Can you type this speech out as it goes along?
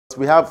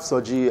We have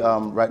Soji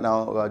right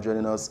now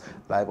joining us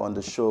live on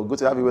the show. Good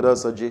to have you with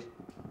us, Soji.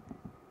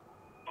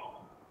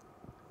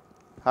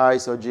 Hi,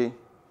 Soji.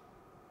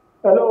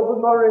 Hello,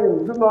 good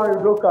morning. Good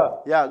morning, Doka.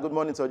 Yeah, good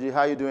morning, Soji.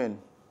 How are you doing?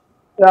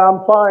 Yeah,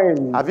 I'm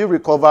fine. Have you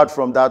recovered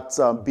from that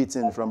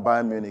beating from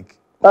Bayern Munich?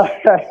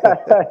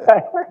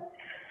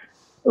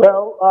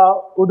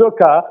 Well,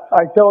 Udoka,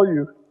 I tell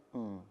you,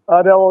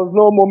 there was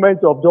no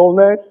moment of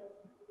dullness.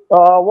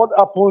 What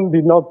happened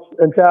did not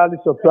entirely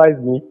surprise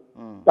me,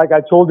 like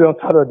I told you on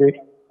Saturday.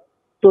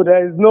 So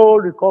there is no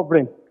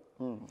recovering.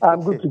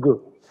 I'm good Okay. to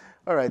go.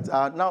 All right.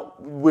 Now,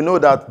 we know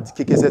that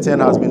Quique Setien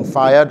has been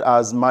fired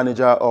as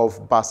manager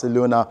of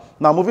Barcelona.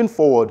 Now, moving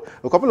forward,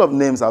 a couple of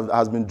names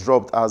has been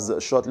dropped as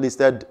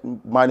shortlisted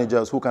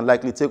managers who can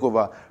likely take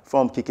over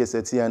from Quique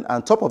Setien.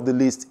 And top of the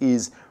list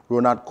is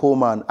Ronald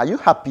Koeman. Are you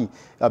happy?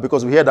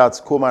 Because we hear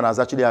that Koeman has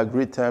actually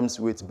agreed terms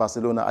with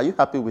Barcelona. Are you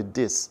happy with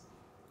this?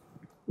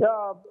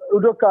 Yeah,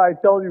 Udoka, I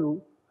tell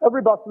you,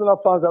 every Barcelona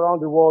fans around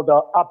the world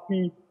are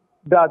happy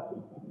that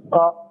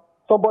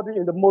somebody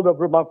in the mode of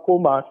Ronald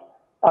Koeman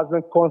has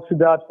been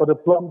considered for the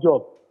plum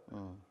job.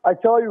 I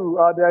tell you,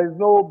 there is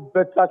no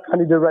better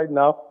candidate right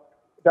now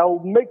that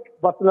will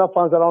make Barcelona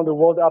fans around the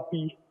world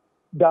happy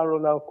than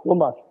Ronald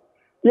Koeman.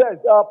 Yes,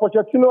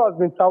 Pochettino has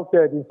been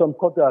touted in some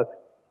quarters.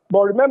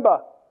 But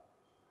remember,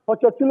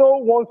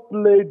 Pochettino once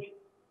played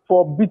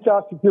for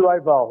bitter city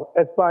rival,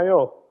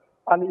 Espanyol,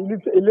 and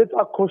he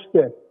later coached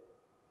them.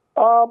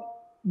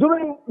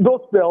 During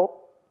those spells,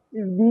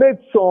 he's made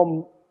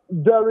some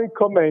daring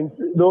comments,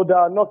 though they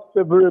are not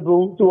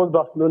favorable towards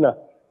Barcelona.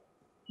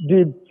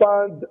 The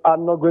fans are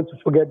not going to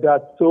forget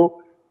that.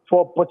 So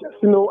for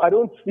Pochettino, I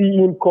don't see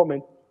him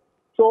coming.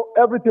 So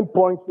everything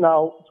points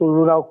now to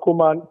Ronald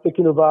Koeman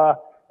taking over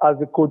as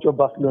the coach of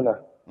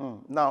Barcelona.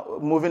 Now,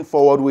 moving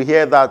forward, we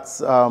hear that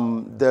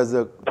there's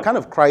a kind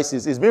of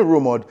crisis. It's been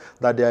rumored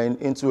that they're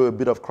into a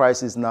bit of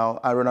crisis now.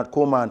 And Ronald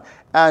Koeman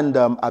and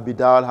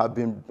Abidal have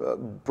been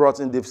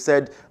brought in. They've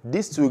said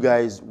these two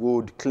guys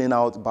would clean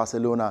out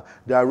Barcelona.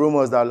 There are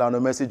rumors that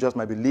Lionel Messi just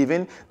might be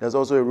leaving. There's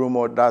also a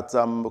rumor that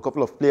a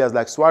couple of players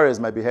like Suarez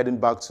might be heading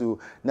back to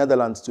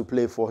Netherlands to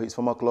play for his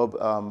former club,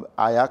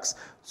 Ajax.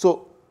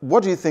 So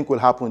what do you think will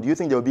happen? Do you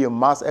think there will be a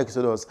mass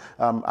exodus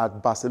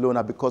at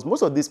Barcelona? Because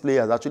most of these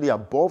players are actually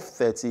above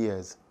 30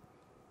 years.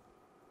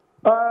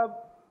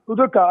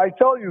 Udoka, I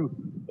tell you,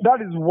 that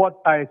is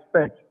what I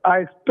expect.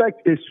 I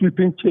expect a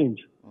sweeping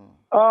change.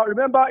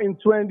 Remember in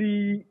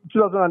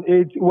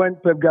 2008 when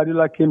Pep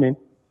Guardiola came in,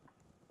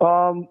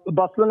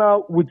 Barcelona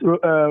with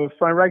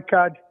Frank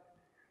Rijkaard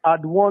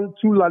had won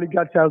 2 La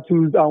Liga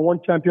titles and 1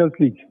 Champions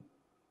League.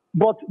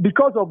 But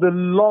because of the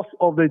loss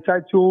of the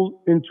title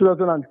in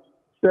 2006,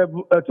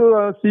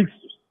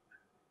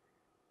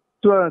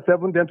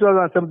 2007, then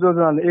 2007,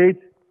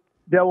 2008,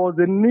 there was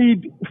a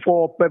need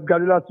for Pep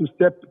Guardiola to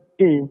step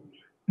in.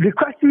 The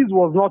crisis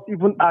was not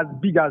even as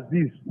big as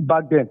this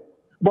back then.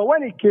 But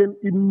when he came,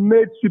 he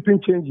made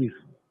sweeping changes.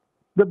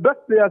 The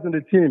best players in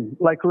the team,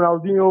 like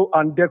Ronaldinho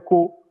and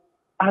Deco,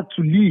 had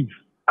to leave.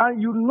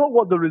 And you know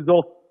what the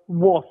result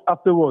was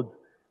afterwards.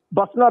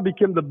 Barcelona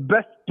became the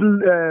best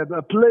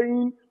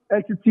playing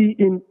entity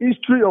in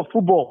history of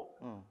football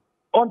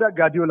under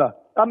Guardiola.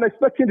 I'm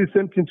expecting the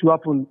same thing to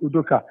happen,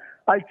 Udoka.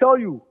 I tell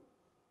you,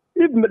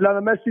 if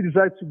Lionel Messi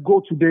decides to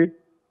go today,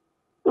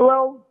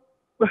 well,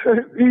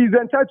 he's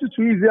entitled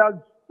to it. He has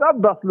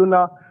served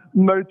Barcelona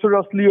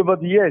meritoriously over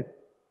the years.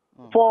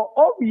 For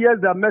all the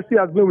years that Messi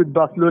has been with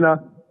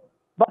Barcelona,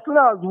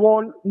 Barcelona has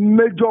won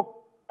major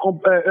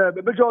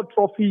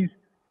trophies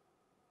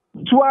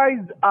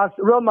twice as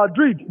Real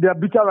Madrid, their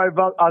bitter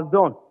rival, has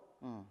done.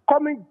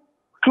 Coming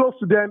close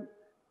to them.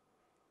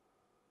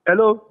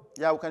 Hello?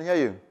 Yeah, we can hear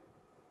you.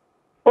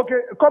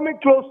 Okay, coming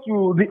close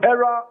to the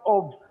era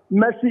of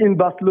Messi in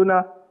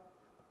Barcelona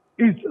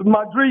is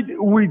Madrid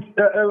with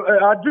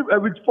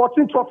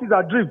 14 trophies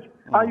adrift.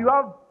 And you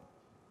have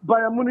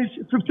Bayern Munich,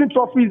 15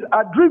 trophies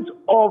adrift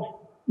of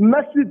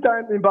Messi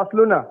time in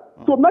Barcelona.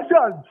 So Messi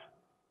has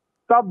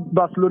served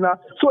Barcelona.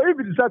 So if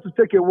he decides to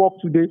take a walk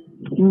today,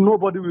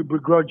 nobody will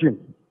begrudge him.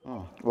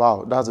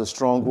 Wow, that's a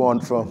strong one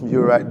from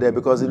you right there,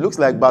 because it looks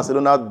like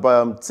Barcelona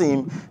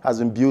team has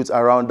been built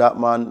around that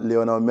man,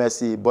 Lionel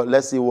Messi. But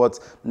let's see what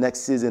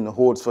next season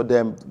holds for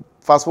them.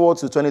 Fast forward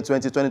to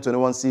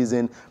 2020-2021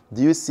 season,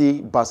 do you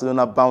see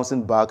Barcelona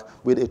bouncing back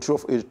with a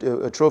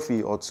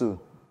trophy or two?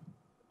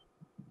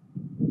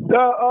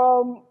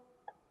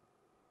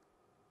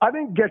 I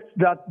didn't get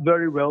that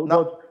very well,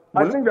 Now,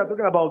 but I think we are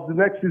talking about the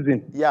next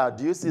season. Yeah,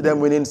 do you see them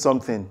winning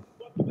something?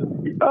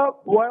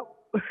 Well,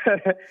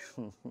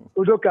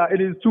 Udoka,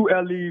 it is too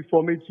early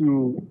for me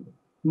to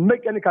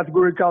make any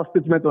categorical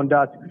statement on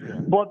that.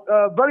 But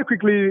very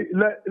quickly,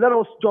 let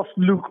us just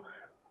look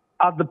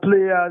at the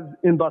players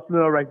in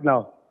Barcelona right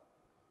now.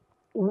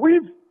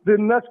 With the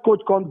next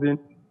coach comes in,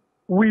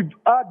 we've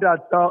heard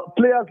that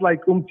players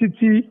like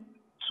Umtiti,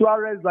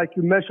 Suarez, like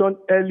you mentioned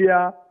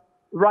earlier,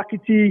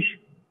 Rakitic,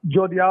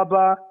 Jordi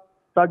Alba,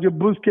 Sergio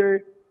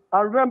Busquets,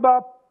 and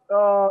remember,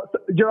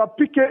 Gerard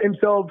Piqué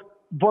himself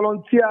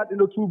volunteered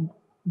to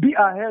be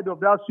ahead of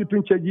that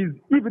sweeping changes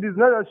if it is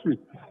necessary.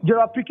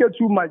 Gerard Piqué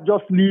too might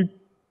just leave.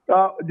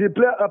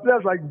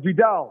 Players like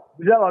Vidal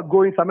are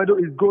going, Semedo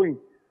is going.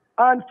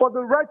 And for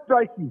the right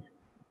prices,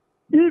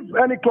 if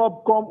any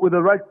club come with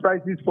the right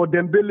prices for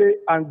Dembele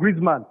and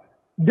Griezmann,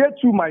 they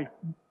too might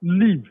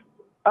leave.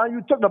 And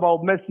you talked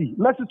about Messi.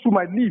 Messi too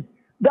might leave.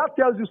 That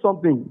tells you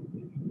something.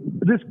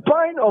 The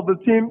spine of the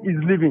team is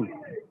leaving.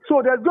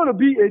 So there's going to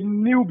be a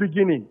new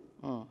beginning.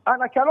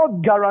 And I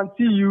cannot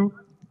guarantee you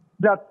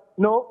that,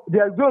 no,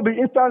 there's going to be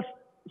instant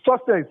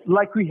success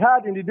like we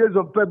had in the days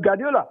of Pep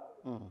Guardiola.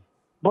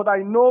 But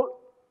I know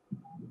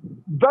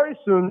very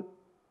soon,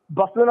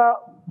 Barcelona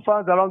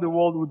fans around the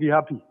world will be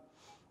happy.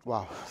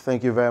 Wow.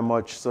 Thank you very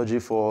much,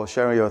 Soji, for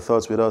sharing your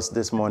thoughts with us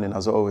this morning,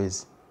 as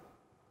always.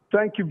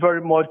 Thank you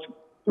very much,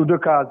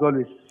 Udoka, as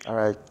always. All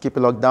right. Keep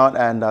it locked down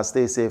and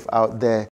stay safe out there.